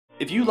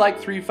If you like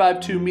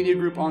 352 Media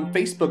Group on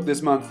Facebook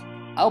this month,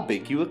 I'll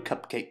bake you a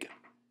cupcake.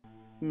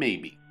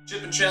 Maybe.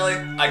 Chip and Shelley,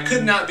 I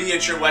could not be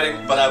at your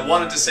wedding, but I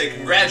wanted to say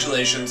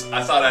congratulations.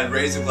 I thought I'd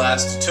raise a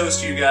glass to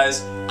toast to you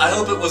guys. I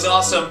hope it was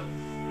awesome.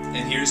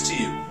 And here's to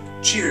you.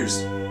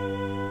 Cheers.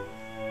 Going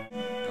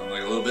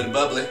like a little bit of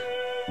bubbly.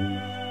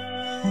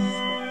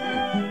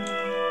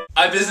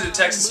 I visited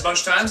Texas a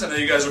bunch of times. I know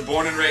you guys are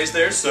born and raised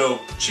there, so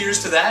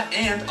cheers to that.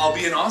 And I'll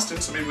be in Austin,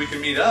 so maybe we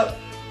can meet up.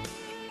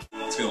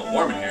 It's getting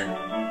warm in here.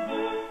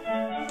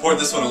 Poured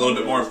this one a little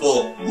bit more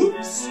full.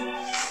 Whoops.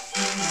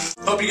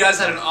 Hope you guys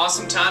had an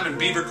awesome time in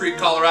Beaver Creek,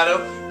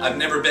 Colorado. I've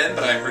never been,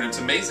 but I heard it's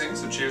amazing,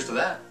 so cheers to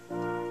that.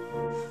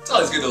 It's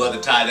always good to let the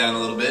tie down a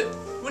little bit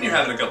when you're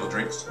having a couple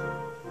drinks.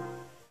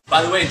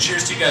 By the way,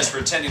 cheers to you guys for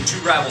attending two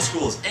rival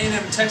schools, A&M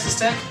and Texas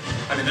Tech.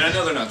 I mean, I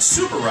know they're not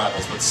super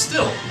rivals, but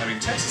still, I mean,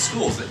 Texas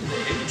schools, they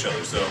hate each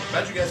other, so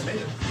glad you guys made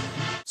it.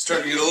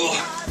 Starting to get a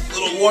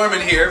little warm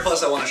in here,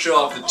 plus I want to show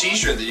off the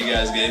t-shirt that you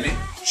guys gave me.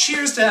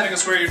 Cheers to having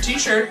us wear your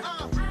t-shirt.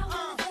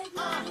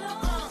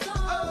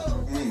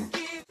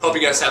 Hope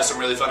you guys have some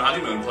really fun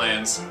honeymoon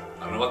plans.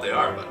 I don't know what they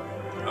are, but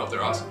I hope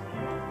they're awesome.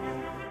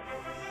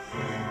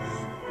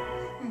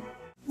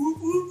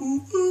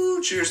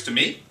 Cheers to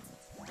me,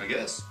 I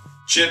guess.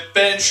 Chip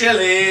and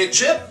Shelley,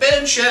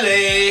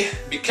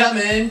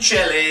 becoming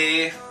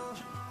Shelley. I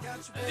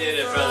did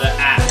it for the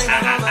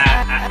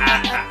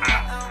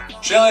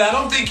Shelley, I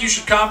don't think you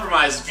should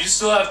compromise. If you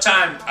still have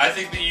time, I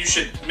think that you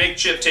should make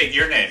Chip take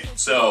your name.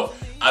 So,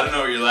 I don't know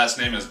what your last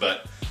name is,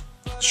 but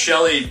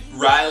Shelley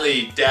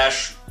Riley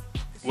dash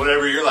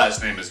whatever your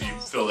last name is, you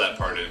fill that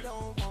part in.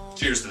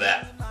 Cheers to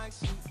that.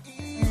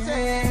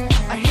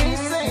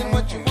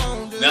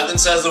 Nothing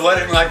says the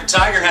wedding like a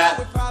tiger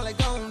hat.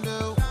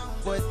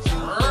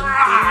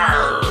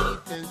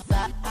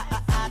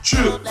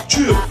 Chip,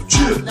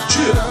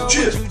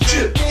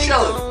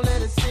 Shelley.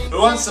 Who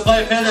wants to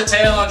play pin the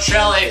tail on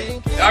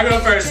Shelley? I'll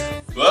go first.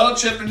 Well,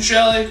 Chip and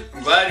Shelley,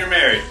 I'm glad you're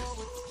married.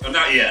 Well,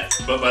 not yet,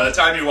 but by the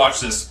time you watch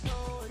this,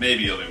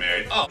 maybe you'll be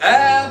married. Oh.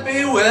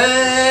 Happy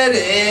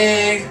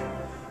wedding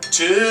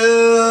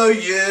to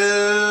you.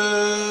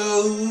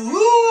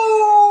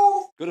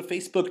 Woo! Go to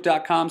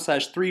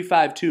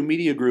facebook.com/352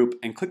 Media Group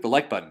and click the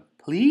like button,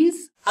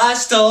 please. I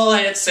stole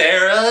Aunt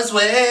Sarah's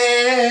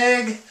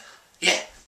wig. Yeah.